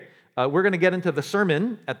We're going to get into the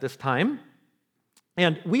sermon at this time.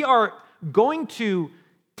 And we are going to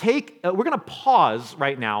we're going to pause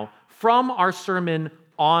right now from our sermon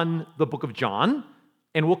on the book of John,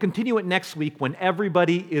 and we'll continue it next week when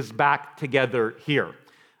everybody is back together here.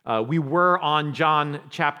 We were on John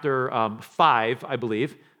chapter 5, I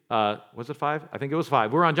believe. Was it 5? I think it was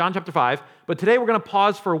 5. We're on John chapter 5, but today we're going to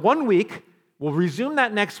pause for 1 week. We'll resume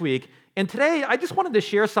that next week. And today I just wanted to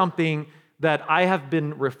share something that I have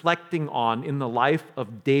been reflecting on in the life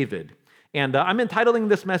of David. And I'm entitling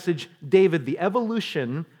this message, David, the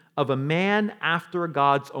Evolution of a Man After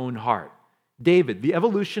God's Own Heart. David, the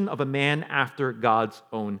evolution of a man after God's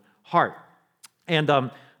own heart. And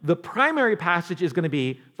the primary passage is going to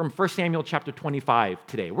be from 1 Samuel chapter 25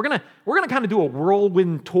 today. We're going to kind of do a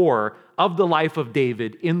whirlwind tour of the life of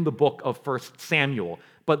David in the book of 1 Samuel.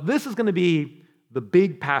 But this is going to be the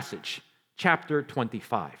big passage, chapter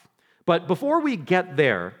 25. But before we get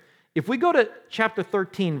there, if we go to chapter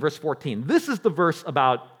 13, verse 14, this is the verse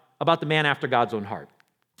about the man after God's own heart.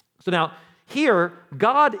 So now, here,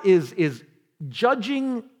 God is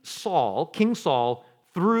judging Saul, King Saul,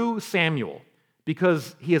 through Samuel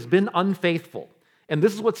because he has been unfaithful. And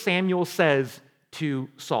this is what Samuel says to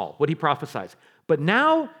Saul, what he prophesies. But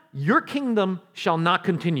now your kingdom shall not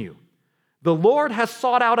continue. The Lord has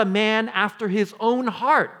sought out a man after his own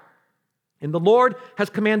heart, and the Lord has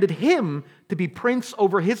commanded him to be prince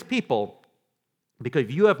over his people because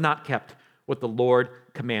you have not kept what the Lord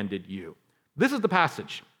commanded you. This is the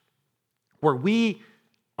passage where we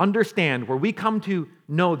understand, where we come to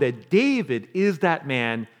know that David is that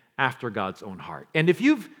man after God's own heart. And if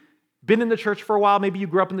you've been in the church for a while, maybe you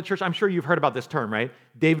grew up in the church, I'm sure you've heard about this term, right?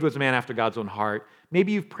 David was a man after God's own heart.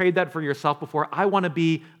 Maybe you've prayed that for yourself before. I want to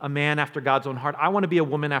be a man after God's own heart. I want to be a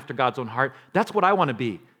woman after God's own heart. That's what I want to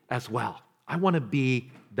be as well. I want to be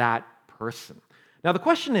that person. Now, the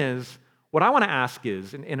question is, what I want to ask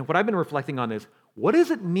is, and what I've been reflecting on is, what does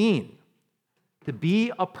it mean to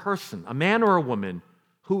be a person, a man or a woman,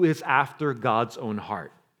 who is after God's own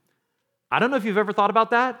heart? I don't know if you've ever thought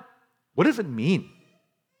about that. What does it mean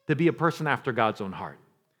to be a person after God's own heart?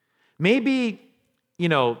 Maybe,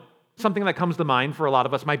 something that comes to mind for a lot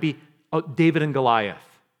of us might be David and Goliath.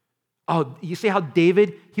 Oh, you see how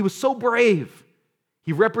David, he was so brave.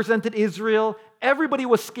 He represented Israel. Everybody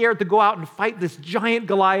was scared to go out and fight this giant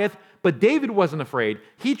Goliath, but David wasn't afraid.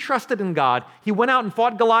 He trusted in God. He went out and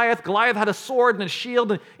fought Goliath. Goliath had a sword and a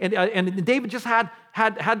shield, and David just had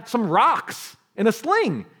some rocks and a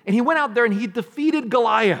sling. And he went out there and he defeated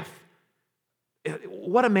Goliath.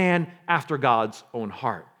 What a man after God's own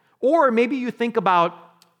heart. Or maybe you think about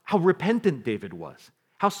how repentant David was,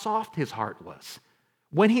 how soft his heart was.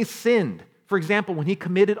 When he sinned, for example, when he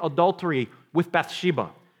committed adultery with Bathsheba,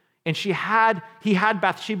 and he had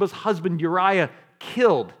Bathsheba's husband Uriah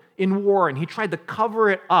killed in war, and he tried to cover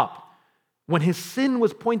it up. When his sin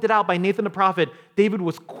was pointed out by Nathan the prophet, David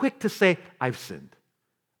was quick to say, I've sinned.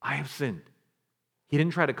 I have sinned. He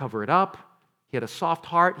didn't try to cover it up. He had a soft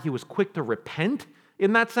heart. He was quick to repent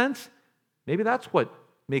in that sense. Maybe that's what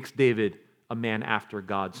makes David a man after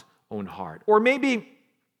God's own heart. Or maybe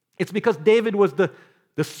it's because David was the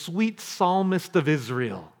sweet psalmist of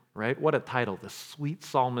Israel, right? What a title, the sweet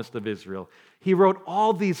psalmist of Israel. He wrote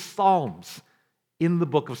all these psalms in the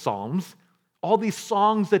book of Psalms, all these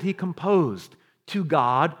songs that he composed to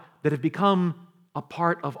God that have become a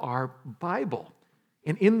part of our Bible.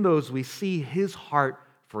 And in those, we see his heart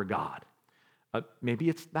for God. Maybe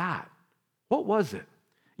it's that. What was it?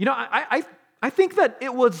 I think that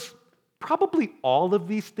it was probably all of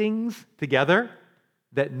these things together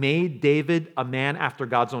that made David a man after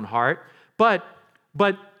God's own heart. But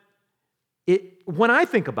when I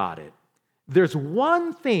think about it, there's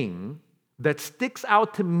one thing that sticks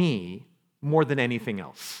out to me more than anything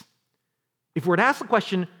else. If we were to ask the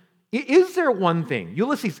question, is there one thing,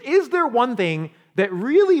 Ulysses, is there one thing that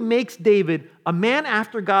really makes David a man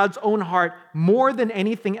after God's own heart more than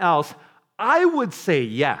anything else? I would say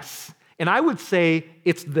yes. And I would say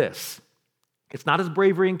it's this. It's not his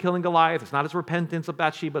bravery in killing Goliath. It's not his repentance of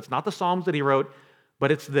Bathsheba. It's not the Psalms that he wrote.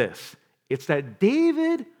 But it's this. It's that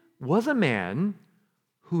David was a man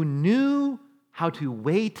who knew how to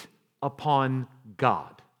wait upon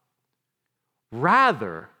God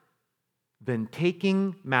rather than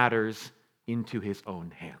taking matters into his own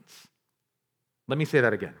hands. Let me say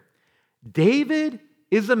that again. David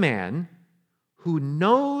is a man who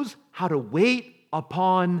knows how to wait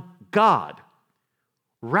upon God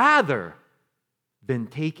rather than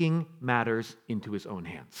taking matters into his own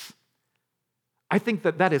hands. I think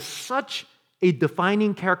that is such a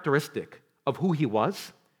defining characteristic of who he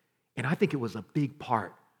was, and I think it was a big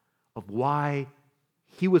part of why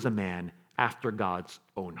he was a man after God's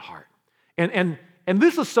own heart. And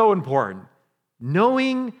this is so important.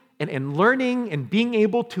 Knowing and learning and being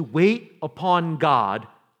able to wait upon God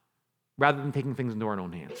rather than taking things into our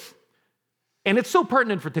own hands. And it's so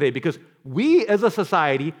pertinent for today because we as a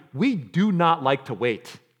society, we do not like to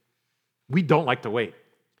wait. We don't like to wait.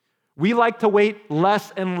 We like to wait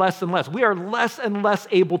less and less and less. We are less and less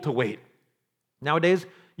able to wait. Nowadays,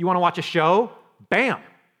 you want to watch a show? Bam!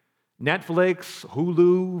 Netflix,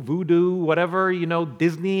 Hulu, Vudu, whatever,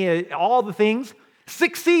 Disney, all the things.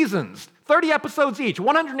 6 seasons, 30 episodes each,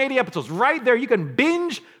 180 episodes. Right there, you can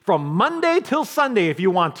binge from Monday till Sunday if you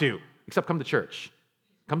want to. Except come to church.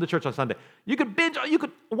 Come to church on Sunday. You could binge,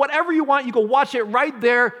 whatever you want, you can watch it right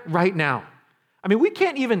there, right now. I mean, we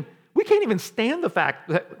can't even stand the fact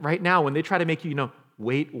that right now when they try to make you,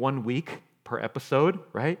 wait 1 week per episode,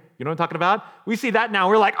 right? You know what I'm talking about? We see that now.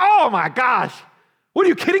 We're like, oh my gosh, what are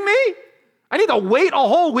you kidding me? I need to wait a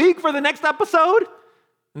whole week for the next episode?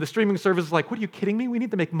 And the streaming service is like, what are you kidding me? We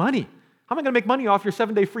need to make money. How am I going to make money off your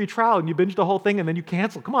 7-day free trial and you binge the whole thing and then you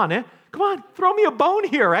cancel? Come on, man. Come on, throw me a bone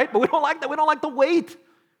here, right? But we don't like that. We don't like to wait.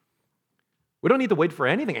 We don't need to wait for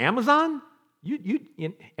anything. Amazon,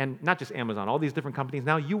 and not just Amazon, all these different companies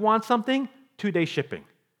now, you want something, 2-day shipping.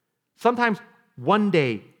 Sometimes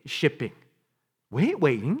 1-day shipping.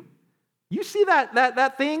 Waiting. You see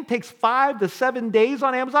that thing takes 5 to 7 days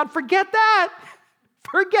on Amazon? Forget that.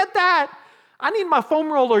 Forget that. I need my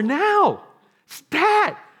foam roller now.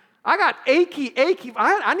 Stat. I got achy.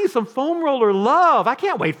 I need some foam roller love. I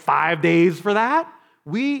can't wait 5 days for that.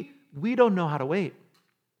 We don't know how to wait.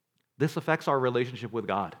 This affects our relationship with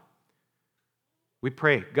God. We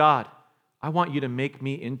pray, God, I want you to make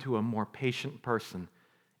me into a more patient person,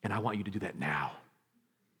 and I want you to do that now.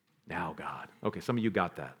 Now, God. Okay, some of you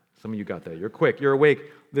got that. You're quick. You're awake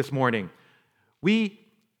this morning.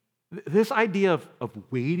 This idea of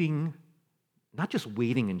waiting, not just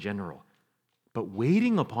waiting in general, but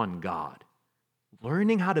waiting upon God,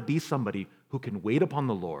 learning how to be somebody who can wait upon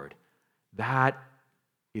the Lord, that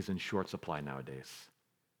is in short supply nowadays.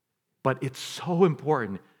 But it's so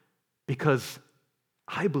important because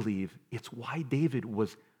I believe it's why David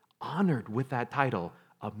was honored with that title,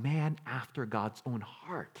 a man after God's own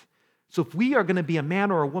heart. So if we are going to be a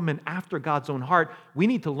man or a woman after God's own heart, we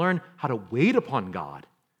need to learn how to wait upon God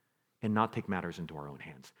and not take matters into our own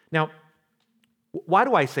hands. Now, why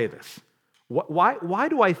do I say this? Why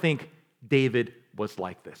do I think David was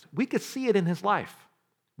like this? We could see it in his life.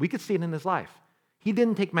 He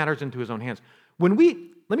didn't take matters into his own hands. Let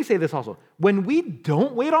me say this also. When we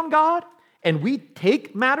don't wait on God and we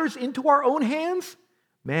take matters into our own hands,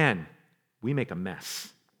 man, we make a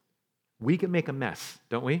mess. We can make a mess,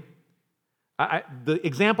 don't we? The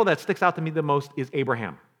example that sticks out to me the most is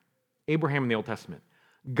Abraham. Abraham in the Old Testament.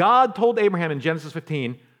 God told Abraham in Genesis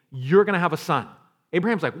 15, you're going to have a son.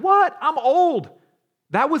 Abraham's like, what? I'm old.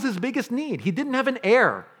 That was his biggest need. He didn't have an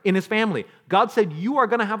heir in his family. God said, you are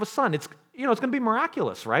going to have a son. It's going to be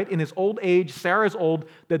miraculous, right? In his old age, Sarah's old,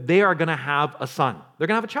 that they are going to have a son. They're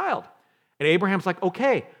going to have a child. And Abraham's like,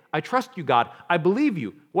 okay, I trust you, God. I believe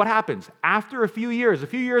you. What happens? After a few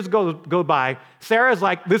years go by, Sarah's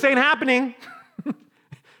like, this ain't happening.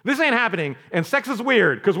 This ain't happening. And sex is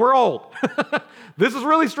weird because we're old. This is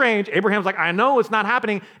really strange. Abraham's like, I know it's not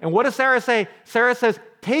happening. And what does Sarah say? Sarah says,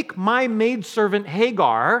 take my maidservant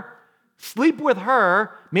Hagar, sleep with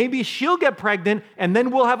her, maybe she'll get pregnant, and then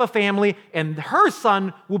we'll have a family, and her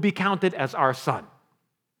son will be counted as our son.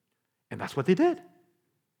 And that's what they did.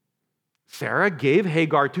 Sarah gave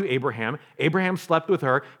Hagar to Abraham. Abraham slept with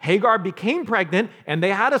her. Hagar became pregnant, and they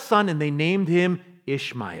had a son, and they named him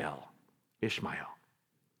Ishmael. Ishmael.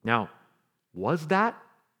 Now, was that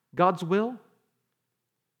God's will?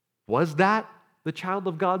 Was that the child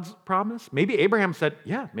of God's promise? Maybe Abraham said,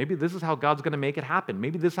 yeah, maybe this is how God's going to make it happen.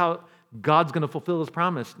 Maybe this is how God's going to fulfill his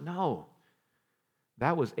promise. No.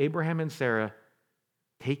 That was Abraham and Sarah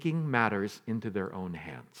taking matters into their own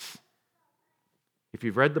hands. If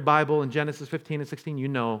you've read the Bible in Genesis 15 and 16, you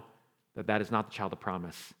know that is not the child of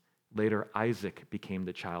promise. Later, Isaac became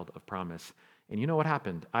the child of promise. And you know what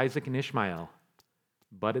happened? Isaac and Ishmael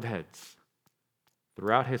butted heads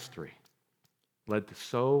throughout history, led to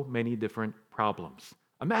so many different problems.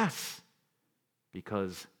 A mess.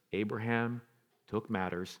 Because Abraham took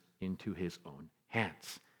matters into his own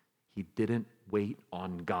hands. He didn't wait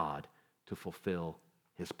on God to fulfill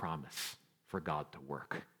his promise for God to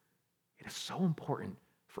work. It is so important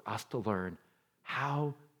for us to learn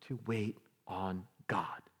how to wait on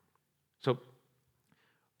God. So,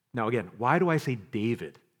 now again, why do I say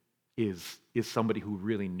David is somebody who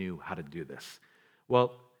really knew how to do this?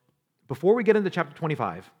 Well, before we get into chapter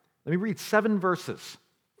 25, let me read 7 verses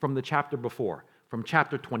from the chapter before, from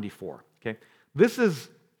chapter 24. Okay, this is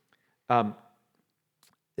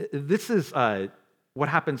what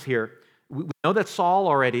happens here. We know that Saul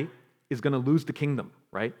already is going to lose the kingdom,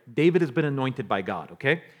 right? David has been anointed by God.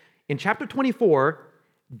 Okay, in chapter 24,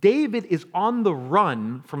 David is on the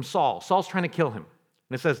run from Saul. Saul's trying to kill him,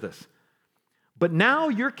 and it says this: "But now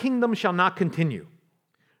your kingdom shall not continue.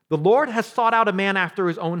 The Lord has sought out a man after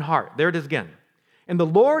his own heart." There it is again. "And the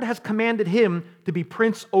Lord has commanded him to be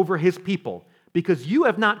prince over his people, because you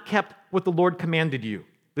have not kept what the Lord commanded you."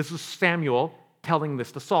 This is Samuel telling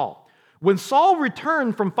this to Saul. "When Saul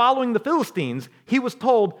returned from following the Philistines, he was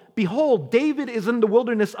told, 'Behold, David is in the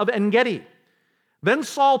wilderness of En-Gedi.' Then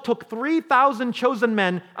Saul took 3,000 chosen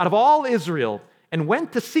men out of all Israel and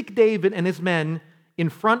went to seek David and his men in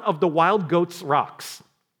front of the wild goats' rocks.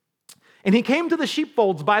 And he came to the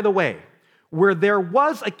sheepfolds by the way, where there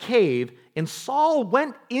was a cave, and Saul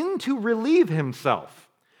went in to relieve himself.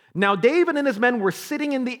 Now David and his men were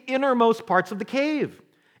sitting in the innermost parts of the cave.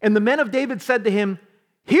 And the men of David said to him,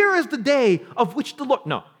 'Here is the day of which the Lord,'"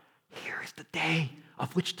 no, "Here is the day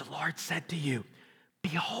of which the Lord said to you,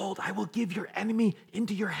 'Behold, I will give your enemy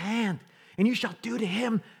into your hand, and you shall do to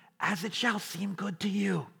him as it shall seem good to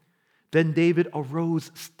you.' Then David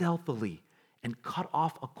arose stealthily and cut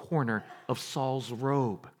off a corner of Saul's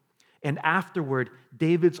robe. And afterward,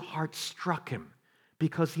 David's heart struck him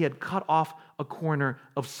because he had cut off a corner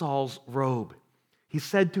of Saul's robe. He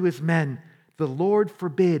said to his men, 'The Lord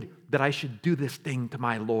forbid that I should do this thing to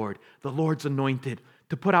my Lord, the Lord's anointed,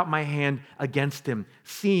 to put out my hand against him,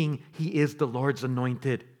 seeing he is the Lord's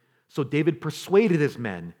anointed.' So David persuaded his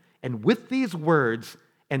men, and with these words,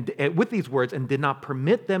 and did not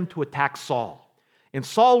permit them to attack Saul. And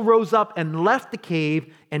Saul rose up and left the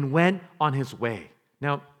cave and went on his way."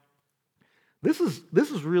 Now, this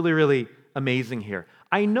is really, really amazing here.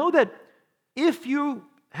 I know that if you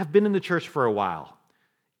have been in the church for a while,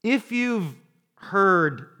 if you've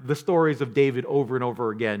heard the stories of David over and over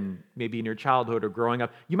again, maybe in your childhood or growing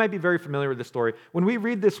up, you might be very familiar with this story. When we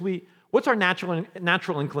read this, what's our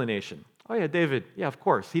natural inclination? Oh yeah, David, yeah, of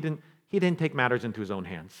course. He didn't take matters into his own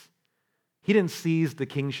hands. He didn't seize the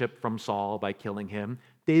kingship from Saul by killing him.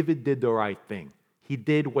 David did the right thing. He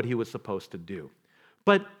did what he was supposed to do.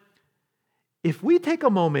 But if we take a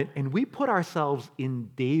moment and we put ourselves in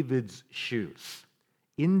David's shoes,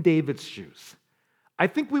 I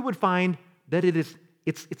think we would find that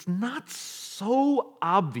it's not so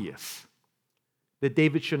obvious that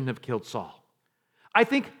David shouldn't have killed Saul. I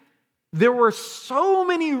think there were so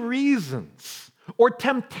many reasons or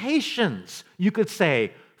temptations, you could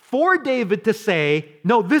say, for David to say,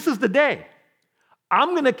 "No, this is the day. I'm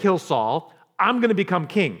going to kill Saul. I'm going to become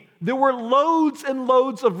king." There were loads and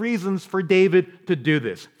loads of reasons for David to do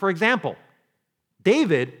this. For example,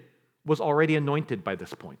 David was already anointed by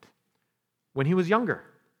this point when he was younger.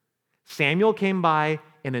 Samuel came by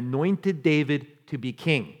and anointed David to be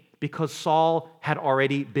king because Saul had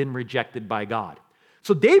already been rejected by God.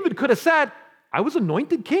 So David could have said, "I was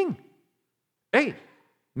anointed king. Hey,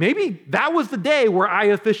 maybe that was the day where I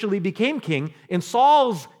officially became king, and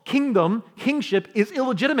Saul's kingship is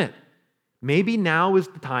illegitimate. Maybe now is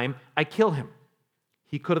the time I kill him."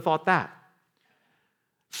 He could have thought that.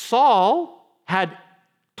 Saul had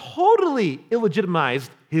totally illegitimized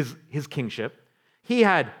his kingship. He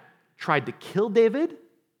had tried to kill David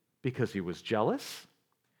because he was jealous.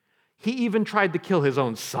 He even tried to kill his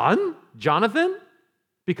own son, Jonathan,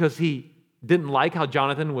 because he didn't like how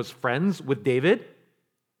Jonathan was friends with David.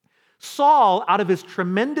 Saul, out of his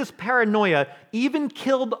tremendous paranoia, even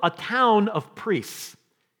killed a town of priests.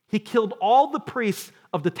 He killed all the priests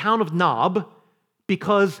of the town of Nob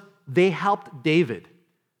because they helped David.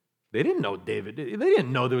 They didn't know David. They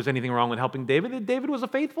didn't know there was anything wrong with helping David. David was a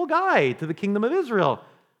faithful guy to the kingdom of Israel.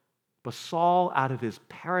 But Saul, out of his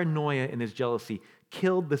paranoia and his jealousy,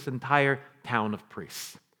 killed this entire town of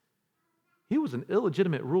priests. He was an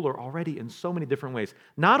illegitimate ruler already in so many different ways.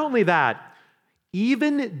 Not only that,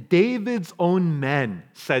 even David's own men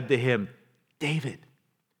said to him, "David,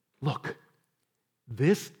 look,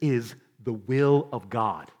 this is the will of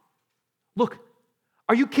God." Look,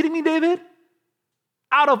 are you kidding me, David?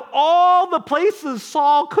 Out of all the places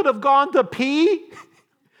Saul could have gone to pee,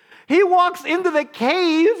 he walks into the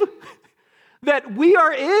cave that we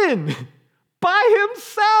are in by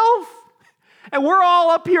himself. And we're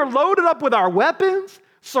all up here loaded up with our weapons,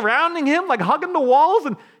 surrounding him, like hugging the walls,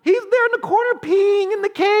 and he's there in the corner peeing in the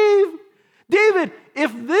cave. David,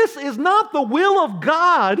 if this is not the will of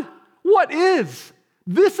God, what is?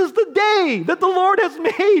 This is the day that the Lord has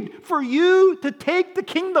made for you to take the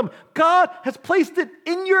kingdom. God has placed it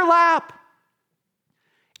in your lap.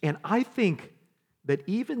 And I think that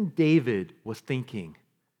even David was thinking,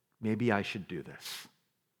 maybe I should do this.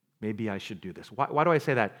 Maybe I should do this. Why do I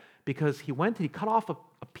say that? Because he went and he cut off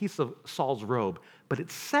a piece of Saul's robe, but it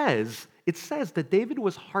says that David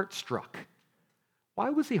was heartstruck.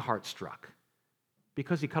 Why was he heartstruck?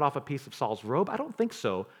 Because he cut off a piece of Saul's robe? I don't think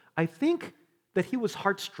so. I think that he was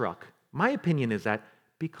heartstruck. My opinion is that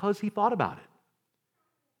because he thought about it.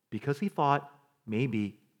 Because he thought,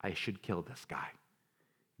 maybe I should kill this guy.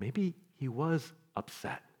 Maybe he was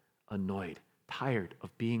upset, annoyed, tired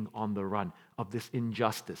of being on the run, of this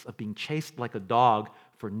injustice, of being chased like a dog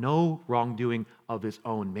for no wrongdoing of his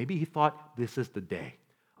own. Maybe he thought, this is the day.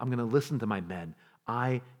 I'm going to listen to my men.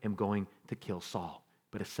 I am going to kill Saul.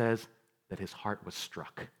 But it says that his heart was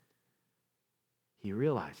struck.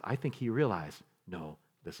 I think he realized, no,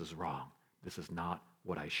 this is wrong. This is not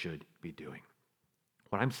what I should be doing.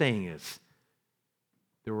 What I'm saying is,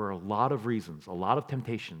 there were a lot of reasons, a lot of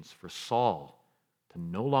temptations for Saul to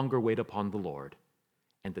no longer wait upon the Lord,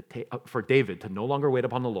 and for David to no longer wait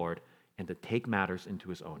upon the Lord and to take matters into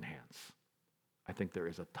his own hands. I think there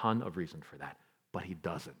is a ton of reason for that, but he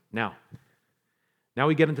doesn't. Now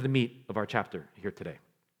we get into the meat of our chapter here today.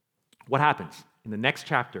 What happens in the next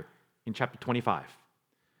chapter, in chapter 25?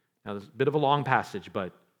 Now, there's a bit of a long passage,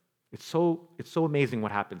 but it's so amazing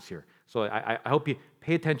what happens here. So I hope you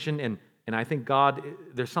pay attention, and I think God,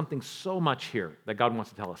 there's something so much here that God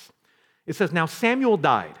wants to tell us. It says, now Samuel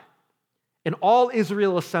died, and all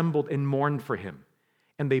Israel assembled and mourned for him,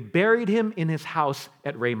 and they buried him in his house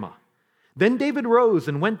at Ramah. Then David rose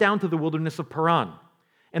and went down to the wilderness of Paran,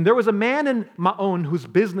 and there was a man in Maon whose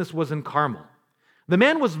business was in Carmel. The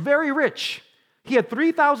man was very rich. He had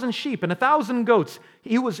 3,000 sheep and 1,000 goats.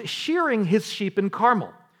 He was shearing his sheep in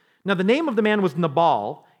Carmel. Now the name of the man was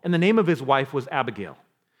Nabal, and the name of his wife was Abigail.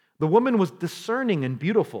 The woman was discerning and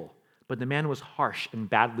beautiful, but the man was harsh and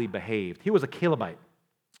badly behaved. He was a Calebite.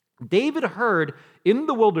 David heard in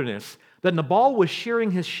the wilderness that Nabal was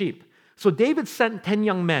shearing his sheep. So David sent 10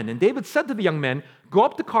 young men, and David said to the young men, go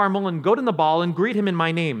up to Carmel and go to Nabal and greet him in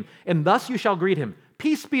my name, and thus you shall greet him.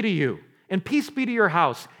 Peace be to you, and peace be to your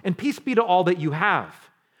house, and peace be to all that you have.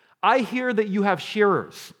 I hear that you have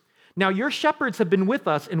shearers. Now your shepherds have been with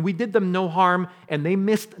us, and we did them no harm, and they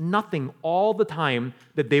missed nothing all the time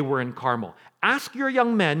that they were in Carmel. Ask your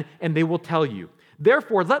young men, and they will tell you.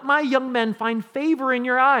 Therefore, let my young men find favor in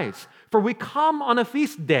your eyes, for we come on a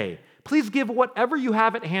feast day. Please give whatever you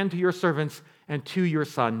have at hand to your servants and to your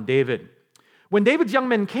son David. When David's young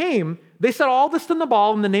men came, they said all this to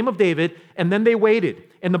Nabal in the name of David, and then they waited.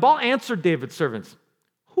 And Nabal answered David's servants,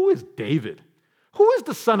 who is David? Who is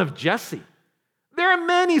the son of Jesse? There are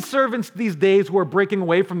many servants these days who are breaking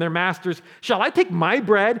away from their masters. Shall I take my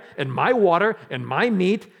bread and my water and my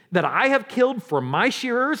meat that I have killed for my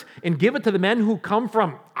shearers and give it to the men who come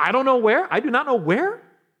from I don't know where? I do not know where?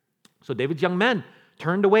 So David's young men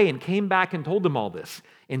turned away and came back and told them all this.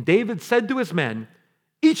 And David said to his men,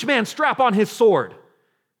 each man strap on his sword.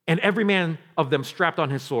 And every man of them strapped on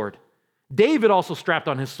his sword. David also strapped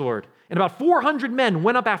on his sword. And about 400 men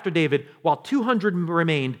went up after David, while 200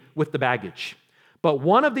 remained with the baggage. But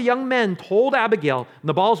one of the young men told Abigail,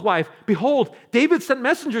 Nabal's wife, behold, David sent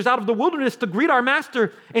messengers out of the wilderness to greet our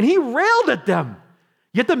master, and he railed at them.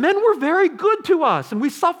 Yet the men were very good to us, and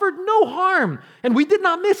we suffered no harm, and we did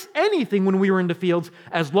not miss anything when we were in the fields,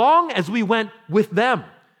 as long as we went with them.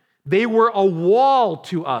 They were a wall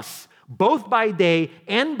to us, both by day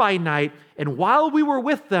and by night, and while we were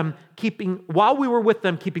with them keeping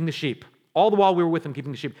the sheep. All the while we were with them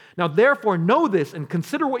keeping the sheep. Now therefore know this and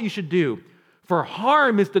consider what you should do. For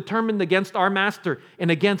harm is determined against our master and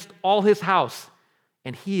against all his house.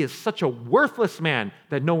 And he is such a worthless man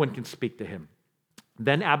that no one can speak to him.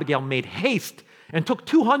 Then Abigail made haste and took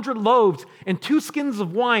 200 loaves and 2 skins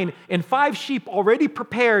of wine and 5 sheep already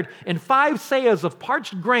prepared and 5 seahs of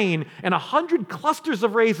parched grain and 100 clusters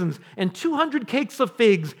of raisins and 200 cakes of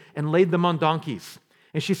figs and laid them on donkeys.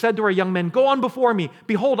 And she said to her young men, go on before me.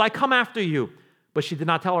 Behold, I come after you. But she did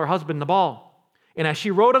not tell her husband Nabal. And as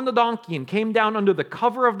she rode on the donkey and came down under the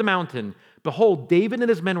cover of the mountain, behold, David and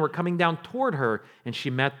his men were coming down toward her, and she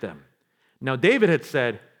met them. Now David had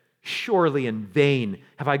said, surely in vain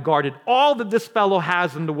have I guarded all that this fellow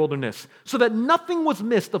has in the wilderness, so that nothing was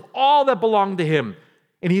missed of all that belonged to him,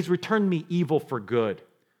 and he's returned me evil for good.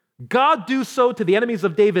 God do so to the enemies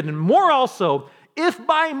of David, and more also, if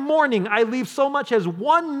by morning I leave so much as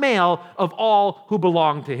one male of all who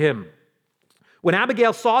belong to him. When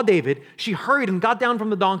Abigail saw David, she hurried and got down from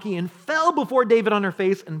the donkey and fell before David on her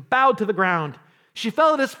face and bowed to the ground. She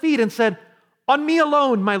fell at his feet and said, on me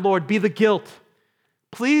alone, my Lord, be the guilt.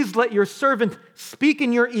 Please let your servant speak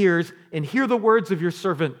in your ears and hear the words of your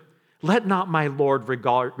servant. Let not my Lord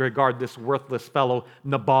regard this worthless fellow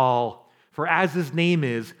Nabal, for as his name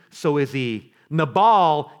is, so is he.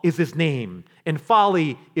 Nabal is his name, and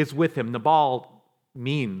folly is with him. Nabal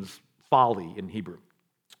means folly in Hebrew.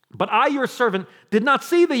 But I, your servant, did not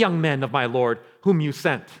see the young men of my Lord whom you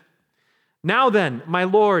sent. Now then, my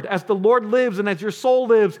Lord, as the Lord lives and as your soul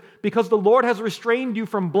lives, because the Lord has restrained you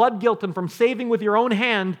from blood guilt and from saving with your own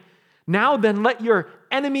hand, now then let your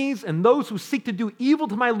enemies and those who seek to do evil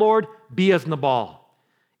to my Lord be as Nabal.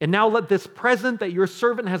 And now let this present that your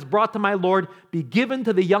servant has brought to my Lord be given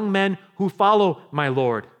to the young men who follow my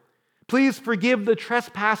Lord. Please forgive the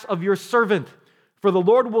trespass of your servant, for the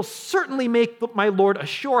Lord will certainly make my Lord a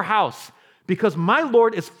sure house, because my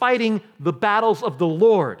Lord is fighting the battles of the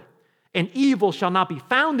Lord, and evil shall not be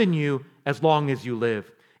found in you as long as you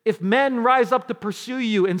live. If men rise up to pursue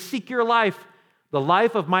you and seek your life, the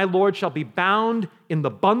life of my Lord shall be bound in the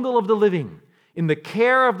bundle of the living, in the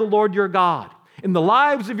care of the Lord your God. In the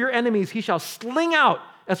lives of your enemies he shall sling out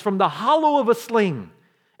as from the hollow of a sling.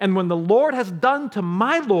 And when the Lord has done to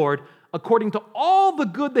my Lord according to all the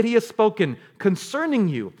good that he has spoken concerning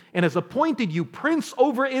you, and has appointed you prince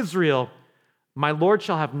over Israel, my Lord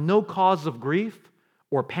shall have no cause of grief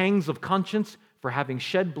or pangs of conscience for having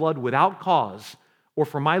shed blood without cause, or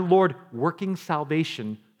for my Lord working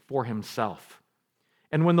salvation for himself.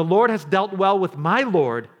 And when the Lord has dealt well with my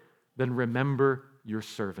Lord, then remember your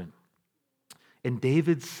servant. And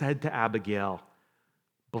David said to Abigail,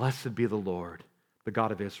 Blessed be the Lord, the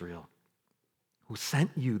God of Israel, who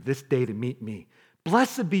sent you this day to meet me.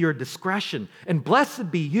 Blessed be your discretion, and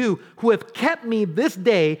blessed be you who have kept me this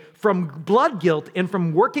day from blood guilt and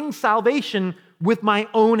from working salvation with my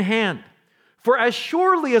own hand. For as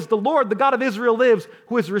surely as the Lord, the God of Israel lives,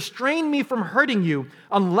 who has restrained me from hurting you,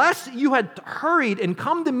 unless you had hurried and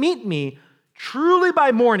come to meet me, truly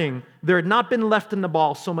by morning there had not been left in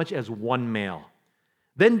Nabal so much as one male.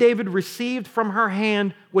 Then David received from her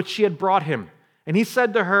hand what she had brought him, and he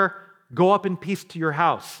said to her, Go up in peace to your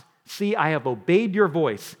house. See, I have obeyed your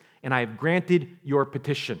voice, and I have granted your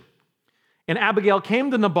petition. And Abigail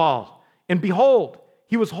came to Nabal, and behold,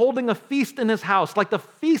 he was holding a feast in his house, like the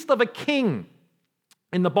feast of a king.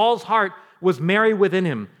 And Nabal's heart was merry within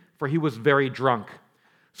him, for he was very drunk.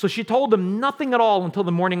 So she told him nothing at all until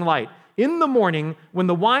the morning light. In the morning, when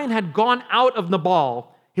the wine had gone out of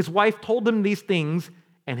Nabal, his wife told him these things,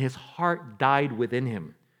 and his heart died within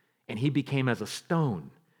him, and he became as a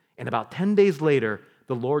stone. And about 10 days later,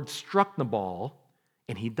 the Lord struck Nabal,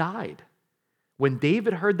 and he died. When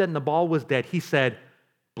David heard that Nabal was dead, he said,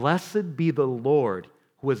 Blessed be the Lord,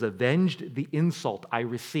 who has avenged the insult I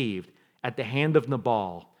received at the hand of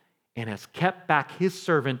Nabal, and has kept back his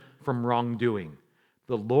servant from wrongdoing.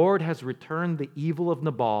 The Lord has returned the evil of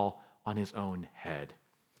Nabal on his own head.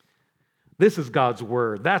 This is God's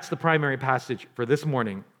word. That's the primary passage for this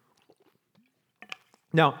morning.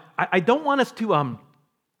 Now, I don't want us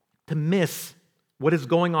to miss what is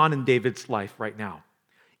going on in David's life right now.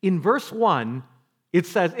 In verse 1, it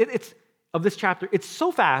says, it's of this chapter, it's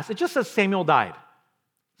so fast, it just says Samuel died.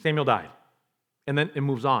 Samuel died. And then it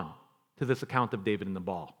moves on to this account of David and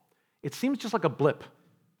Nabal. It seems just like a blip,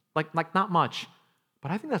 like not much, but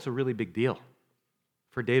I think that's a really big deal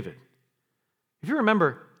for David. If you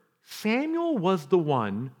remember, Samuel was the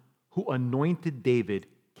one who anointed David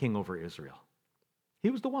king over Israel. He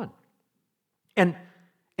was the one. And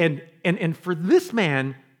for this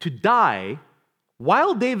man to die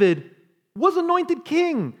while David was anointed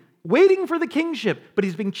king, waiting for the kingship, but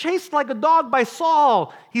he's being chased like a dog by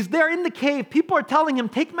Saul. He's there in the cave. People are telling him,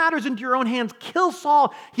 take matters into your own hands, kill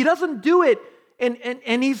Saul. He doesn't do it.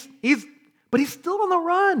 And he's still on the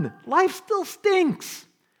run. Life still stinks.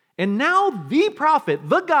 And now the prophet,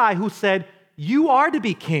 the guy who said, you are to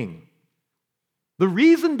be king, the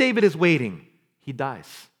reason David is waiting, he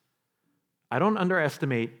dies. I don't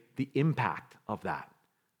underestimate the impact of that,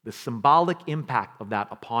 the symbolic impact of that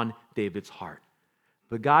upon David's heart.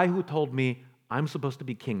 The guy who told me I'm supposed to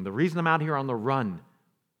be king, the reason I'm out here on the run,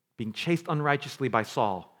 being chased unrighteously by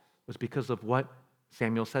Saul, was because of what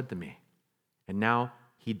Samuel said to me. And now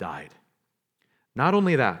he died. Not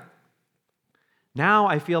only that, now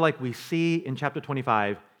I feel like we see in chapter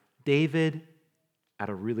 25, David at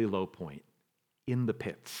a really low point, in the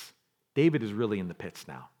pits. David is really in the pits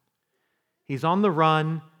now. He's on the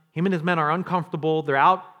run. Him and his men are uncomfortable. They're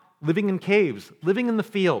out living in caves, living in the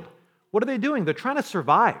field. What are they doing? They're trying to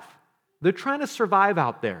survive. They're trying to survive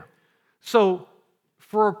out there. So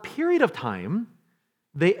for a period of time,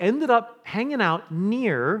 they ended up hanging out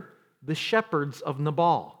near the shepherds of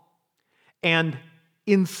Nabal. And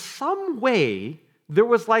in some way, there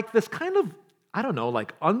was like this kind of I don't know,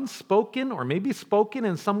 like unspoken or maybe spoken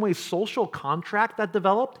in some way social contract that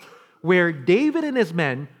developed where David and his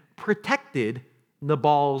men protected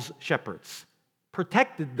Nabal's shepherds,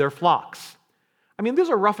 protected their flocks. I mean, these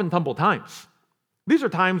are rough and tumble times. These are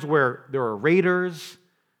times where there are raiders,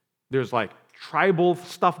 there's like tribal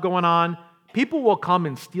stuff going on. People will come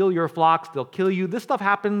and steal your flocks, they'll kill you. This stuff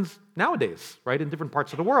happens nowadays, right, in different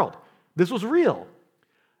parts of the world. This was real.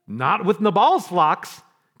 Not with Nabal's flocks,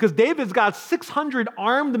 because David's got 600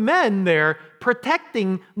 armed men there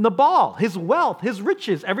protecting Nabal, his wealth, his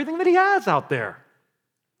riches, everything that he has out there.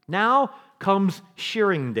 Now comes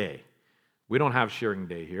shearing day. We don't have shearing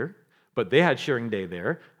day here, but they had shearing day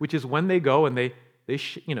there, which is when they go and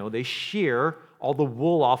they shear all the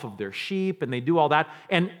wool off of their sheep, and they do all that.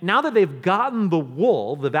 And now that they've gotten the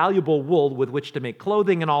wool, the valuable wool with which to make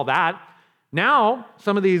clothing and all that, now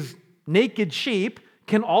some of these naked sheep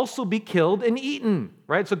can also be killed and eaten,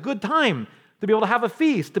 right? It's a good time to be able to have a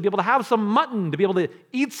feast, to be able to have some mutton, to be able to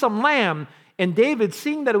eat some lamb. And David,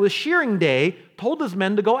 seeing that it was shearing day, told his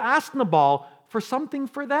men to go ask Nabal for something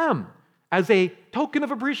for them as a token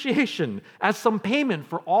of appreciation, as some payment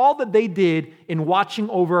for all that they did in watching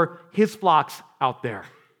over his flocks out there.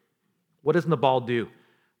 What does Nabal do?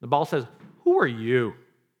 Nabal says, "Who are you?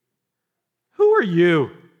 Who are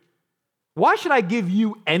you? Why should I give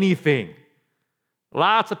you anything?"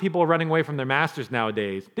 Lots of people are running away from their masters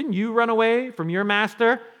nowadays. Didn't you run away from your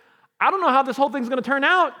master? I don't know how this whole thing's going to turn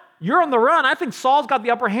out. You're on the run. I think Saul's got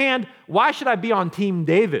the upper hand. Why should I be on Team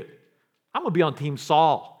David? I'm going to be on Team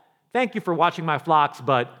Saul. Thank you for watching my flocks,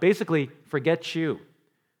 but basically, forget you.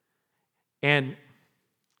 And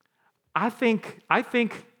I think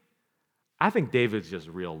David's just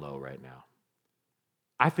real low right now.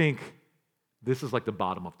 I think this is like the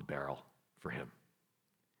bottom of the barrel for him.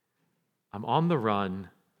 I'm on the run.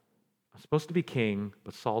 I'm supposed to be king,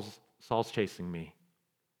 but Saul's chasing me.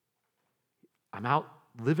 I'm out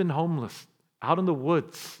living homeless, out in the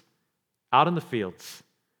woods, out in the fields.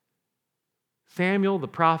 Samuel, the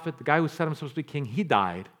prophet, the guy who said I'm supposed to be king, he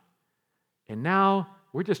died. And now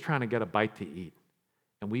we're just trying to get a bite to eat.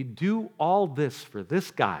 And we do all this for this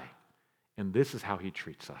guy, and this is how he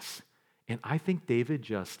treats us. And I think David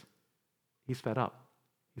he's fed up.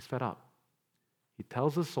 He's fed up. He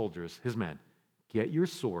tells his soldiers, his men, get your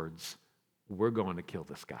swords. We're going to kill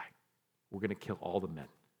this guy. We're going to kill all the men.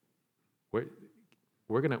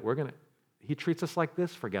 He treats us like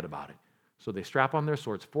this, forget about it. So they strap on their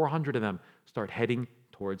swords. 400 of them start heading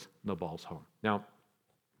towards Nabal's home. Now,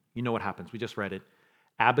 you know what happens. We just read it.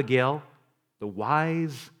 Abigail, the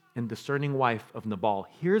wise and discerning wife of Nabal,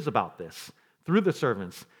 hears about this through the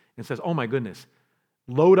servants and says, oh my goodness,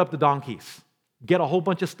 load up the donkeys. Get a whole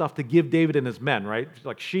bunch of stuff to give David and his men, right?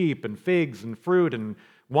 Like sheep and figs and fruit and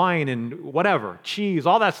wine and whatever, cheese,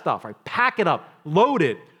 all that stuff, right? Pack it up, load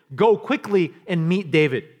it, go quickly and meet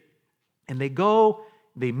David. And they go,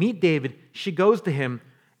 they meet David. She goes to him,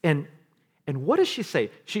 and what does she say?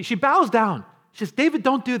 She bows down. She says, David,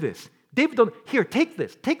 don't do this. David, don't, here, take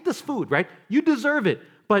this food, right? You deserve it.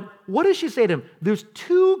 But what does she say to him? There's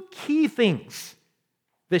two key things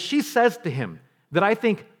that she says to him that I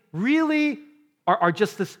think really are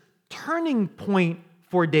just this turning point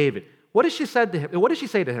for David. What does she say to him? What does she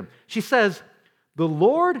say to him? She says, the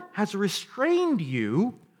Lord has restrained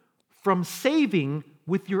you from saving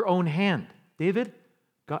with your own hand. David,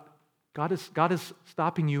 God is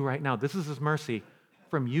stopping you right now. This is his mercy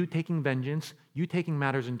from you taking vengeance, you taking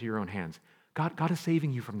matters into your own hands. God is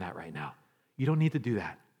saving you from that right now. You don't need to do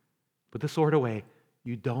that. Put the sword away.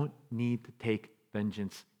 You don't need to take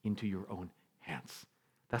vengeance into your own hands.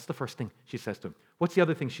 That's the first thing she says to him. What's the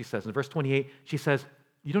other thing she says? In verse 28, she says,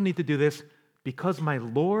 you don't need to do this because my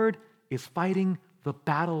Lord is fighting the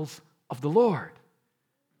battles of the Lord.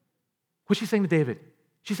 What's she saying to David?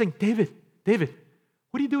 She's saying, David,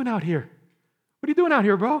 what are you doing out here? What are you doing out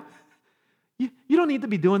here, bro? You don't need to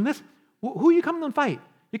be doing this. Who are you coming to fight?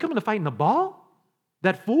 You coming to fight Nabal?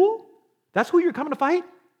 That fool? That's who you're coming to fight?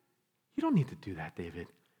 You don't need to do that, David.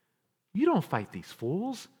 You don't fight these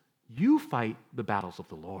fools. You fight the battles of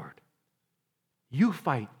the Lord. You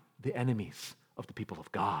fight the enemies of the people of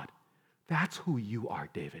God. That's who you are,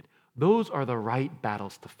 David. Those are the right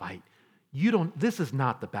battles to fight. This is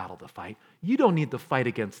not the battle to fight. You don't need to fight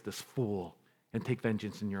against this fool and take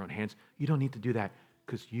vengeance in your own hands. You don't need to do that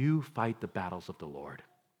because you fight the battles of the Lord.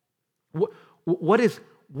 What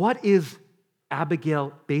is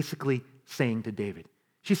Abigail basically saying to David?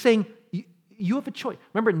 She's saying, you have a choice.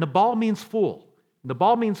 Remember, Nabal means fool.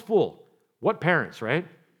 Nabal means fool. What parents, right?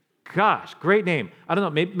 Gosh, great name. I don't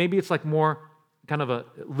know, maybe it's like more kind of a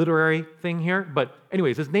literary thing here, but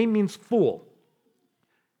anyways, his name means fool.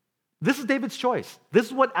 This is David's choice. This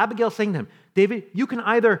is what Abigail's saying to him. David, you can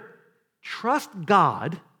either trust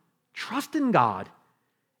in God,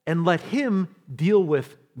 and let him deal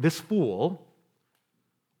with this fool,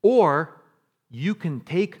 or you can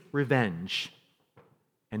take revenge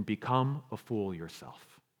and become a fool yourself.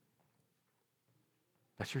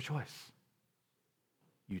 That's your choice.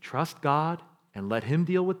 You trust God and let him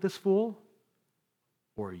deal with this fool,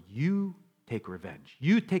 or you take revenge.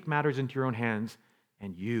 You take matters into your own hands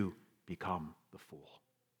and you become the fool.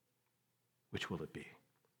 Which will it be?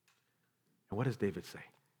 And what does David say?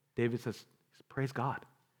 David says, praise God.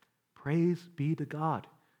 Praise be to God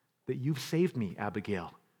that you've saved me,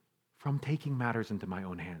 Abigail, from taking matters into my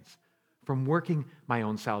own hands, from working my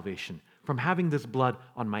own salvation, from having this blood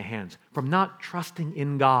on my hands, from not trusting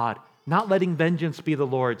in God, not letting vengeance be the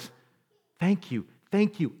Lord's. Thank you,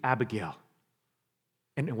 Abigail.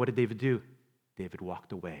 And what did David do? David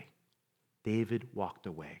walked away. David walked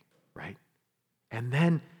away, right? And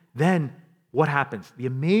then what happens? The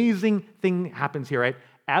amazing thing happens here, right?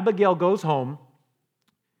 Abigail goes home.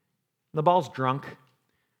 Nabal's drunk.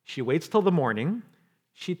 She waits till the morning.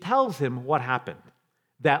 She tells him what happened.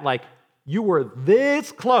 That you were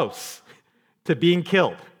this close to being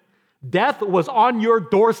killed. Death was on your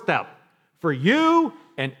doorstep for you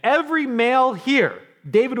and every male here.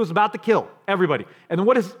 David was about to kill everybody. And then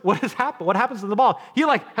what happens to Nabal? He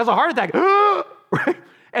has a heart attack. Right?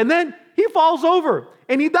 And then he falls over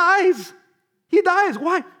and he dies. He dies.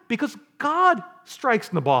 Why? Because God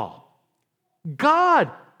strikes Nabal.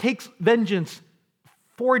 God takes vengeance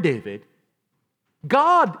for David.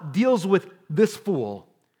 God deals with this fool.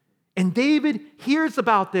 And David hears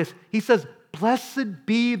about this. He says, "Blessed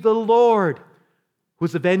be the Lord, who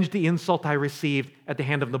has avenged the insult I received at the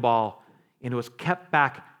hand of Nabal, and who has kept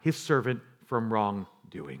back his servant from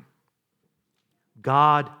wrongdoing."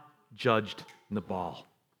 God judged Nabal.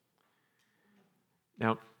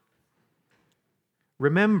 Now,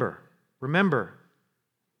 remember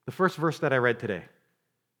the first verse that I read today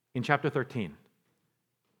in chapter 13,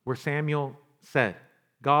 where Samuel said,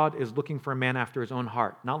 God is looking for a man after his own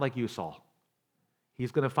heart, not like you, Saul.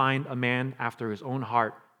 He's going to find a man after his own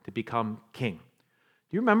heart to become king.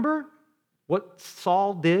 Do you remember what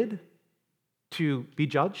Saul did to be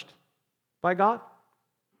judged by God?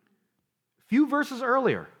 A few verses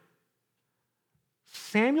earlier,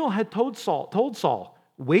 Samuel had told Saul,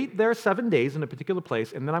 wait there 7 days in a particular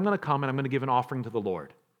place, and then I'm going to come and I'm going to give an offering to the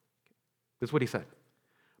Lord. This is what he said.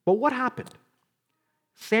 But what happened?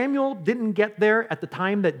 Samuel didn't get there at the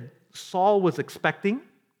time that Saul was expecting.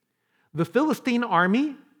 The Philistine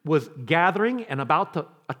army was gathering and about to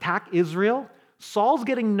attack Israel. Saul's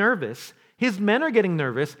getting nervous. His men are getting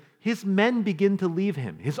nervous. His men begin to leave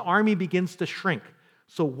him. His army begins to shrink.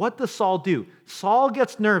 So what does Saul do? Saul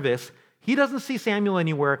gets nervous. He doesn't see Samuel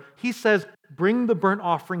anywhere. He says, bring the burnt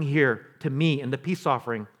offering here to me and the peace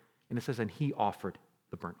offering. And it says, and he offered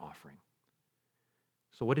the burnt offering.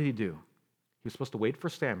 So what did he do? He was supposed to wait for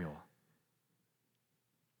Samuel.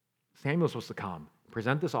 Samuel was supposed to come,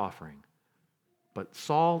 present this offering. But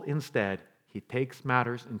Saul, instead, he takes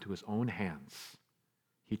matters into his own hands.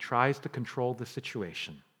 He tries to control the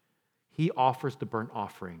situation. He offers the burnt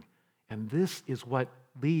offering. And this is what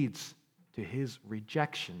leads to his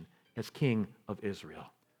rejection as king of Israel.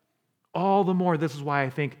 All the more, this is why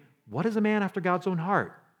I think, what is a man after God's own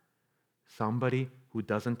heart? Somebody who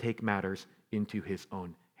doesn't take matters into his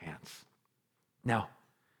own hands. Now,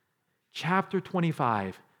 chapter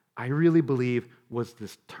 25, I really believe, was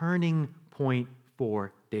this turning point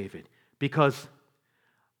for David. Because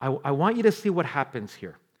I want you to see what happens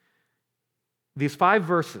here. These 5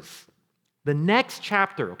 verses, the next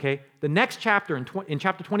chapter, okay? The next chapter in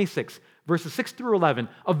chapter 26, verses 6 through 11,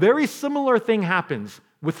 a very similar thing happens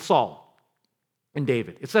with Saul and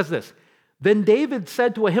David. It says this, Then David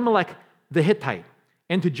said to Ahimelech the Hittite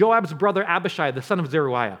and to Joab's brother Abishai, the son of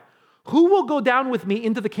Zeruiah, who will go down with me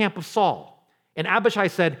into the camp of Saul? And Abishai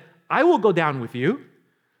said, I will go down with you.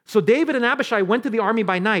 So David and Abishai went to the army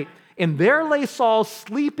by night, and there lay Saul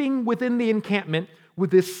sleeping within the encampment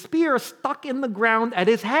with his spear stuck in the ground at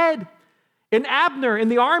his head. And Abner in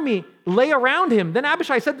the army lay around him. Then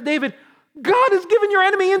Abishai said to David, God has given your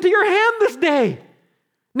enemy into your hand this day.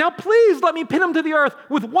 Now please let me pin him to the earth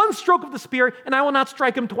with one stroke of the spear, and I will not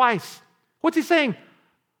strike him twice. What's he saying?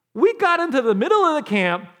 We got into the middle of the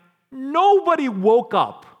camp. Nobody woke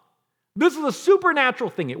up. This is a supernatural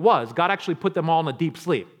thing. It was. God actually put them all in a deep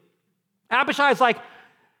sleep. Abishai's like,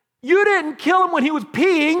 you didn't kill him when he was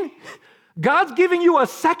peeing. God's giving you a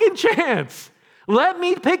second chance. Let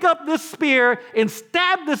me pick up this spear and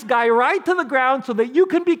stab this guy right to the ground so that you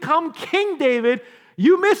can become King David.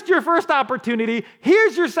 You missed your first opportunity.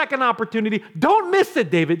 Here's your second opportunity. Don't miss it,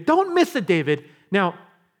 David. Don't miss it, David. Now,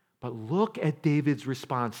 but look at David's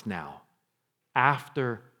response now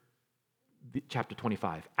after chapter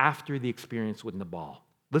 25, after the experience with Nabal.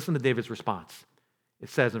 Listen to David's response. It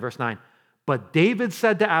says in verse 9, but David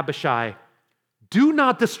said to Abishai, do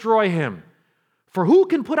not destroy him, for who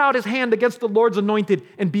can put out his hand against the Lord's anointed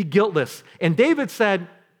and be guiltless? And David said,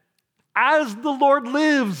 as the Lord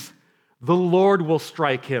lives, the Lord will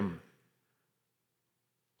strike him,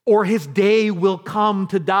 or his day will come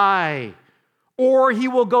to die, or he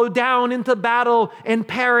will go down into battle and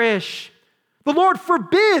perish. The Lord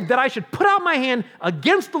forbid that I should put out my hand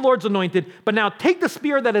against the Lord's anointed, but now take the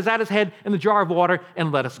spear that is at his head and the jar of water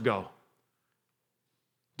and let us go.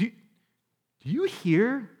 Do you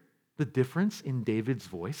hear the difference in David's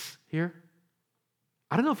voice here?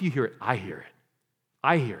 I don't know if you hear it. I hear it.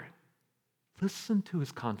 I hear it. Listen to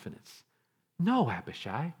his confidence. No,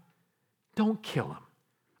 Abishai, don't kill him.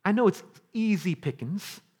 I know it's easy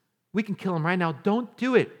pickings. We can kill him right now. Don't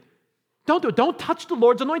do it. Don't do it. Don't touch the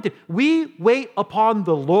Lord's anointed. We wait upon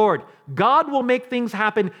the Lord. God will make things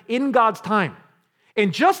happen in God's time.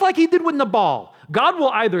 And just like he did with Nabal, God will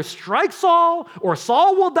either strike Saul, or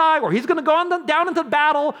Saul will die, or he's going to go down into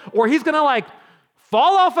battle, or he's going to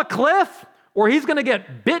fall off a cliff, or he's going to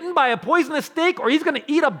get bitten by a poisonous snake, or he's going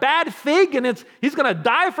to eat a bad fig and he's going to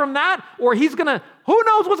die from that, or who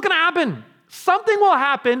knows what's going to happen. Something will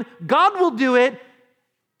happen. God will do it.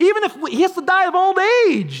 Even if he has to die of old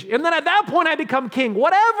age, and then at that point I become king.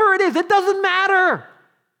 Whatever it is, it doesn't matter.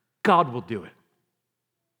 God will do it.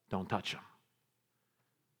 Don't touch him.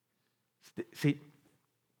 See,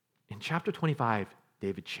 in chapter 25,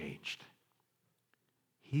 David changed.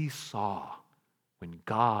 He saw when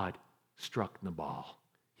God struck Nabal,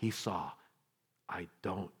 he saw, I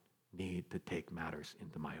don't need to take matters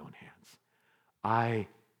into my own hands. I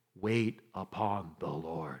wait upon the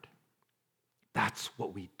Lord. That's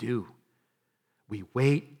what we do. We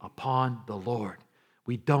wait upon the Lord.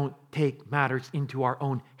 We don't take matters into our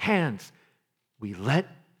own hands. We let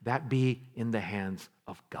that be in the hands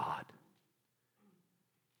of God.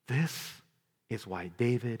 This is why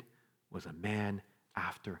David was a man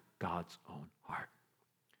after God's own heart.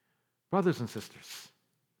 Brothers and sisters,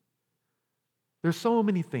 there's so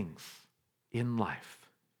many things in life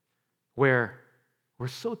where we're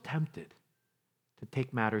so tempted to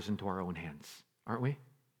take matters into our own hands, aren't we?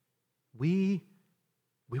 We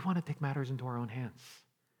want to take matters into our own hands.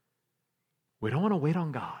 We don't want to wait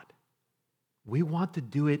on God. We want to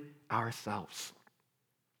do it ourselves.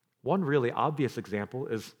 One really obvious example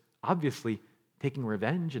is obviously taking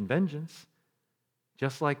revenge and vengeance,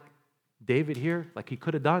 just like David here, like he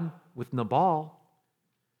could have done with Nabal.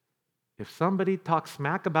 If somebody talks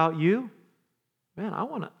smack about you, man, I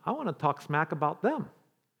want to talk smack about them.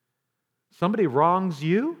 Somebody wrongs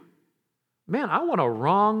you, man, I want to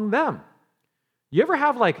wrong them. You ever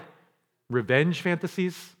have revenge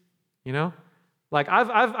fantasies? You know,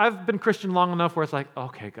 I've been Christian long enough where it's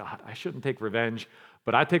okay, God, I shouldn't take revenge,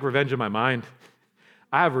 but I take revenge in my mind.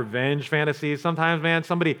 I have revenge fantasies. Sometimes, man,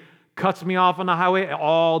 somebody cuts me off on the highway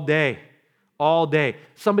all day.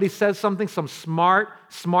 Somebody says something, some smart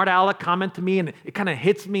aleck comment to me, and it kind of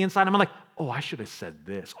hits me inside. I'm like, oh, I should have said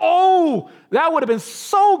this. Oh, that would have been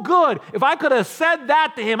so good. If I could have said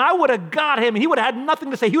that to him, I would have got him, and he would have had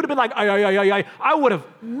nothing to say. He would have been like, I would have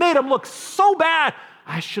made him look so bad.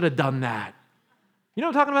 I should have done that. You know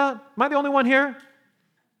what I'm talking about? Am I the only one here?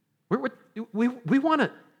 We want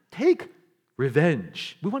to take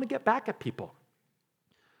revenge. We want to get back at people.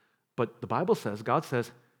 But the Bible says, God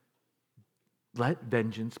says, let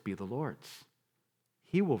vengeance be the Lord's.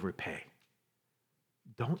 He will repay.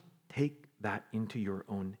 Don't take that into your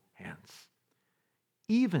own hands.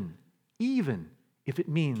 Even if it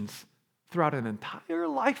means throughout an entire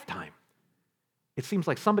lifetime, it seems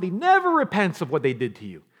like somebody never repents of what they did to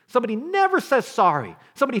you. Somebody never says sorry.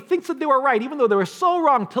 Somebody thinks that they were right, even though they were so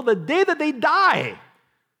wrong, till the day that they die.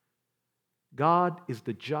 God is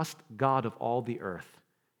the just God of all the earth,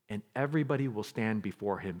 and everybody will stand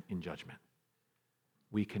before him in judgment.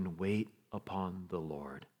 We can wait upon the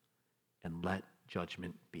Lord and let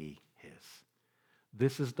judgment be his.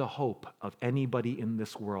 This is the hope of anybody in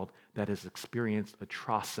this world that has experienced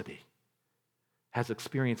atrocity, has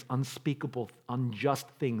experienced unspeakable, unjust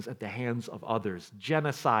things at the hands of others,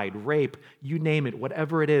 genocide, rape, you name it,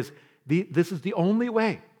 whatever it is. This is the only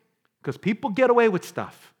way, because people get away with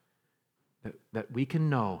stuff, that we can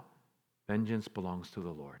know vengeance belongs to the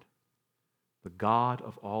Lord, the God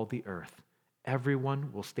of all the earth.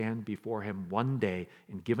 Everyone will stand before him one day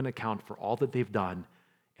and give an account for all that they've done,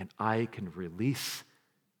 and I can release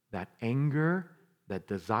that anger, that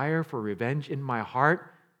desire for revenge in my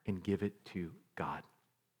heart and give it to God.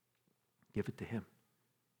 Give it to Him.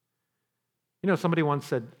 You know, somebody once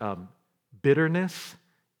said, bitterness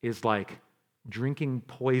is like drinking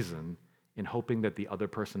poison and hoping that the other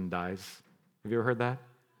person dies. Have you ever heard that?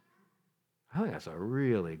 I think that's a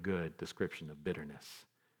really good description of bitterness.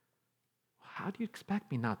 How do you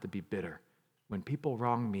expect me not to be bitter when people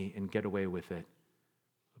wrong me and get away with it?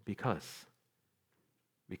 Because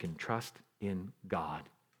we can trust in God,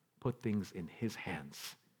 put things in His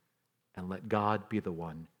hands, and let God be the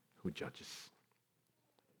one who judges.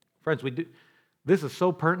 Friends, this is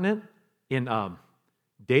so pertinent in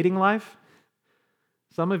dating life.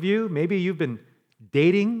 Some of you, maybe you've been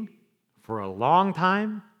dating for a long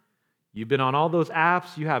time. You've been on all those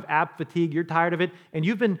apps. You have app fatigue. You're tired of it. And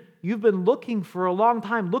you've been looking for a long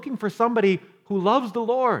time, looking for somebody who loves the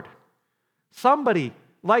Lord. Somebody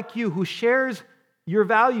like you who shares your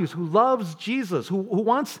values, who loves Jesus, who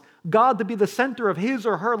wants God to be the center of his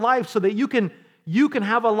or her life so that you can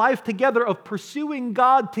have a life together of pursuing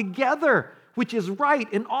God together, which is right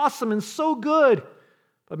and awesome and so good.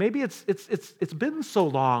 But maybe it's been so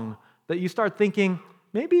long that you start thinking,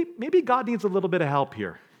 maybe God needs a little bit of help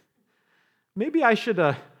here. Maybe I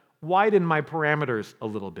should widen my parameters a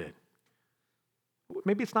little bit.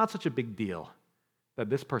 Maybe it's not such a big deal that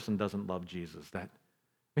this person doesn't love Jesus. That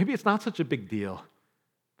maybe it's not such a big deal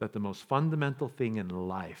that the most fundamental thing in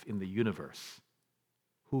life, in the universe,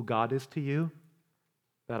 who God is to you,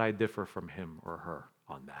 that I differ from him or her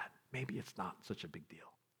on that. Maybe it's not such a big deal.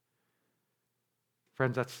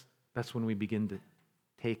 Friends, that's when we begin to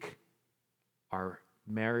take our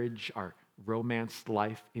marriage, our romance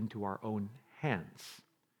life into our own hands.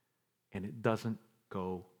 And it doesn't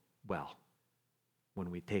go well when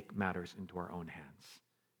we take matters into our own hands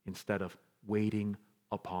instead of waiting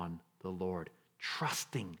upon the Lord,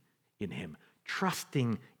 trusting in him,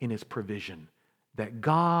 trusting in his provision, that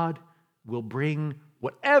God will bring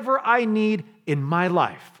whatever I need in my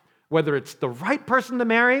life, whether it's the right person to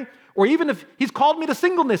marry, or even if he's called me to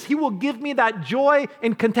singleness, he will give me that joy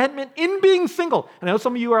and contentment in being single. And I know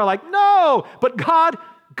some of you are like, no, but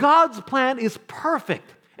God's plan is perfect,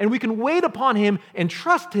 and we can wait upon him and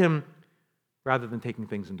trust him rather than taking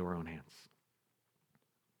things into our own hands.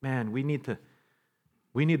 Man, we need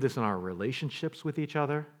this in our relationships with each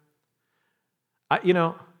other.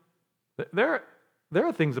 There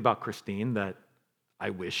are things about Christine that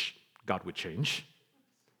I wish God would change.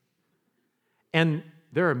 And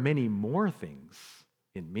there are many more things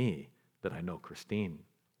in me that I know Christine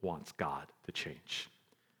wants God to change.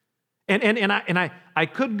 And I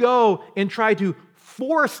could go and try to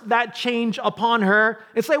force that change upon her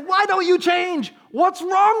and say, why don't you change? What's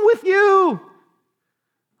wrong with you?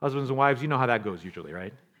 Husbands and wives, you know how that goes usually,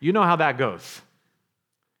 right? You know how that goes.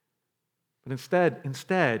 But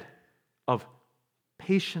instead of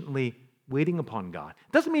patiently waiting upon God,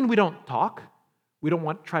 it doesn't mean we don't talk. We don't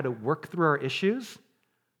want to try to work through our issues.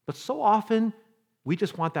 But so often, we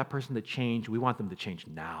just want that person to change. We want them to change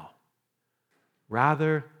now.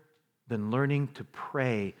 Rather than learning to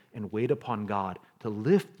pray and wait upon God, to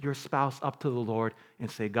lift your spouse up to the Lord and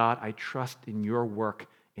say, God, I trust in your work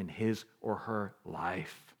in his or her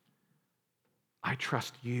life. I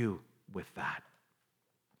trust you with that.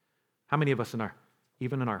 How many of us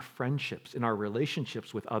even in our friendships, in our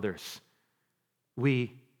relationships with others,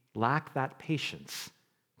 we lack that patience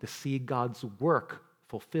to see God's work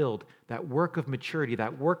fulfilled, that work of maturity,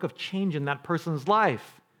 that work of change in that person's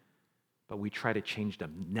life. But we try to change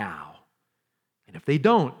them now. And if they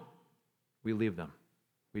don't, we leave them,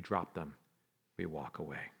 we drop them, we walk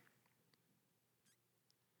away.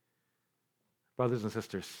 Brothers and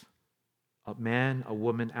sisters, a man, a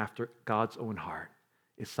woman after God's own heart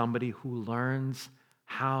is somebody who learns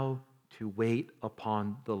how to wait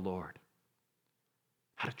upon the Lord,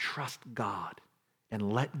 how to trust God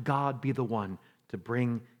and let God be the one to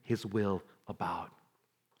bring his will about.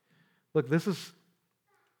 Look,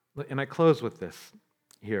 and I close with this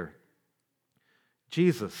here.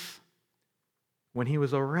 Jesus, when he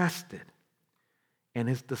was arrested and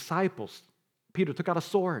his disciples, Peter took out a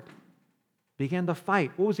sword, began to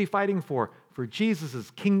fight. What was he fighting for? For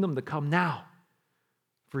Jesus' kingdom to come now.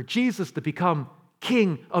 For Jesus to become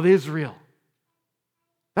king of Israel.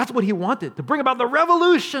 That's what he wanted, to bring about the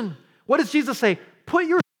revolution. What does Jesus say? Put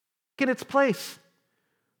your in its place.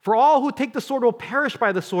 For all who take the sword will perish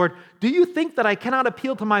by the sword. Do you think that I cannot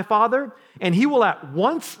appeal to my Father, and he will at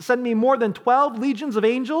once send me more than 12 legions of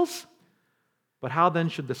angels? But how then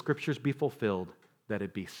should the scriptures be fulfilled that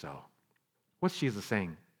it be so? What's Jesus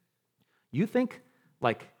saying? You think,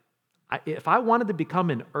 if I wanted to become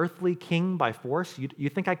an earthly king by force, you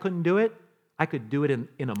think I couldn't do it? I could do it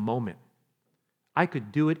in a moment. I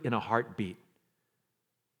could do it in a heartbeat.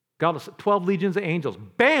 God, 12 legions of angels,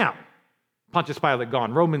 bam! Pontius Pilate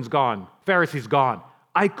gone, Romans gone, Pharisees gone.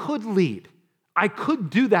 I could lead. I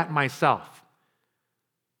could do that myself.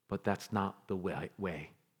 But that's not the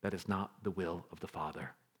way. That is not the will of the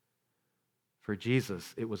Father. For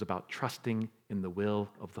Jesus, it was about trusting in the will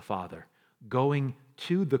of the Father, going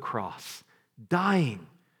to the cross, dying,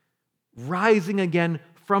 rising again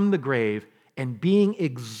from the grave, and being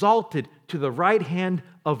exalted to the right hand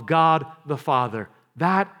of God the Father.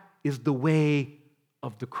 That is the way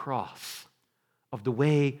of the cross, of the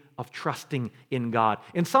way of trusting in God.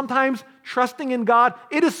 And sometimes trusting in God,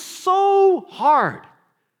 it is so hard.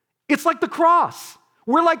 It's like the cross.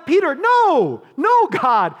 We're like Peter, no,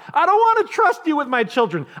 God, I don't want to trust you with my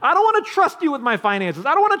children. I don't want to trust you with my finances.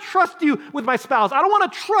 I don't want to trust you with my spouse. I don't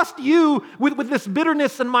want to trust you with this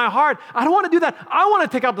bitterness in my heart. I don't want to do that. I want to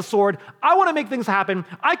take out the sword. I want to make things happen.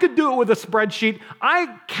 I could do it with a spreadsheet.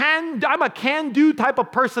 I'm a can-do type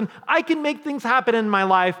of person. I can make things happen in my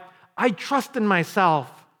life. I trust in myself.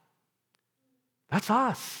 That's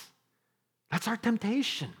us. That's our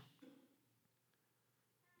temptation.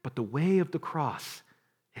 But the way of the cross,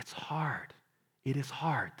 it's hard. It is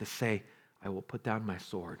hard to say, I will put down my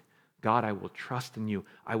sword. God, I will trust in you.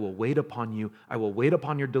 I will wait upon you. I will wait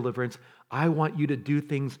upon your deliverance. I want you to do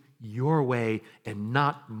things your way and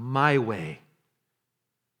not my way.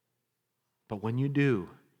 But when you do,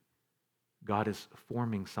 God is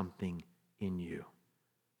forming something in you,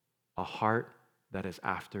 a heart that is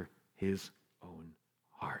after his own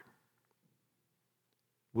heart.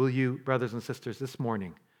 Will you, brothers and sisters, this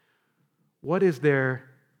morning, what is there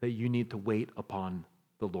that you need to wait upon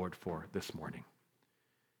the Lord for this morning?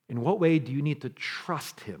 In what way do you need to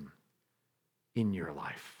trust him in your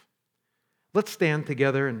life? Let's stand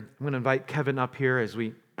together, and I'm going to invite Kevin up here as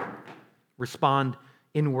we respond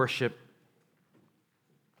in worship.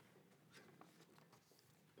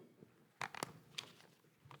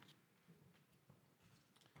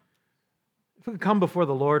 If we could come before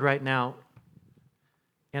the Lord right now,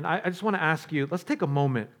 and I just want to ask you, let's take a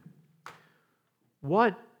moment.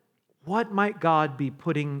 What might God be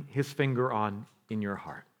putting his finger on in your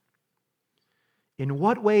heart? In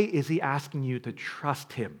what way is he asking you to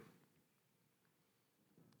trust him?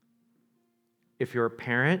 If you're a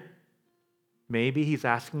parent, maybe he's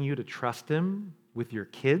asking you to trust him with your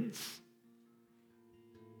kids.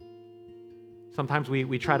 Sometimes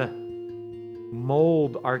we try to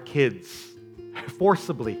mold our kids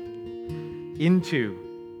forcibly into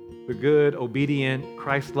the good, obedient,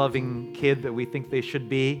 Christ-loving kid that we think they should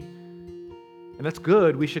be. And that's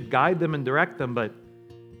good. We should guide them and direct them, but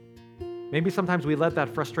maybe sometimes we let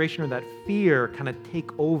that frustration or that fear kind of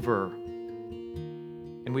take over,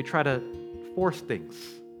 and we try to force things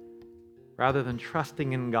rather than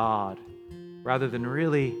trusting in God, rather than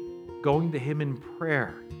really going to him in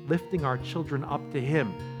prayer, lifting our children up to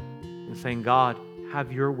him and saying, God,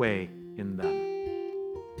 have your way in them.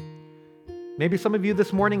 Maybe some of you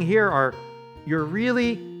this morning here you're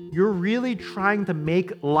really trying to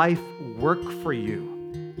make life work for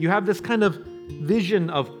you. You have this kind of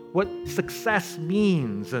vision of what success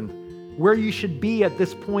means and where you should be at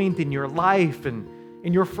this point in your life, and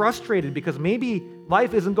you're frustrated because maybe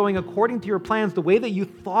life isn't going according to your plans the way that you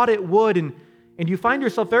thought it would, and you find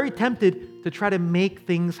yourself very tempted to try to make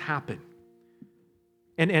things happen.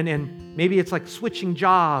 And maybe it's like switching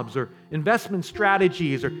jobs or investment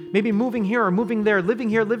strategies, or maybe moving here or moving there, living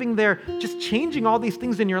here, living there, just changing all these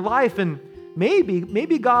things in your life. And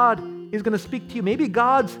maybe God is going to speak to you. Maybe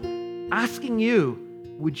God's asking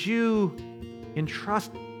you, would you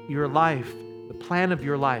entrust your life, the plan of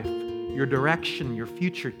your life, your direction, your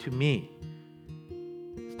future to me?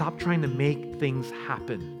 Stop trying to make things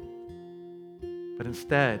happen, but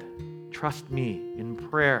instead trust me in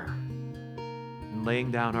prayer and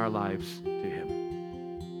laying down our lives to him.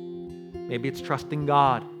 Maybe it's trusting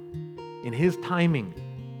God in his timing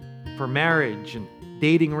for marriage and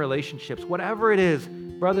dating relationships. Whatever it is,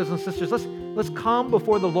 brothers and sisters, let's come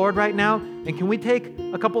before the Lord right now. And can we take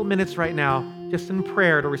a couple of minutes right now just in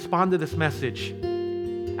prayer to respond to this message?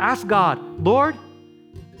 Ask God, Lord,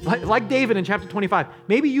 like David in chapter 25,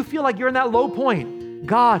 maybe you feel like you're in that low point.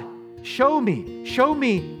 God, show me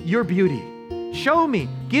your beauty. Show me,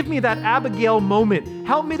 give me that Abigail moment.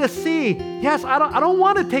 Help me to see, yes, I don't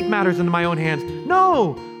want to take matters into my own hands.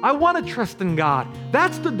 No, I want to trust in God.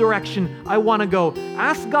 That's the direction I want to go.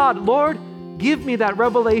 Ask God, Lord, give me that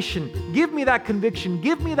revelation. Give me that conviction.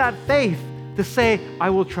 Give me that faith to say, I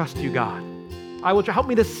will trust you, God. Help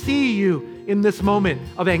me to see you in this moment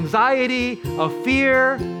of anxiety, of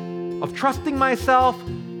fear, of trusting myself.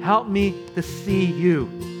 help me to see you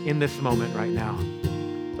in this moment right now.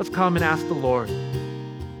 Let's come and ask the Lord.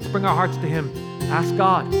 Let's bring our hearts to him. Ask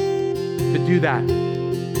God to do that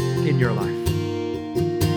in your life.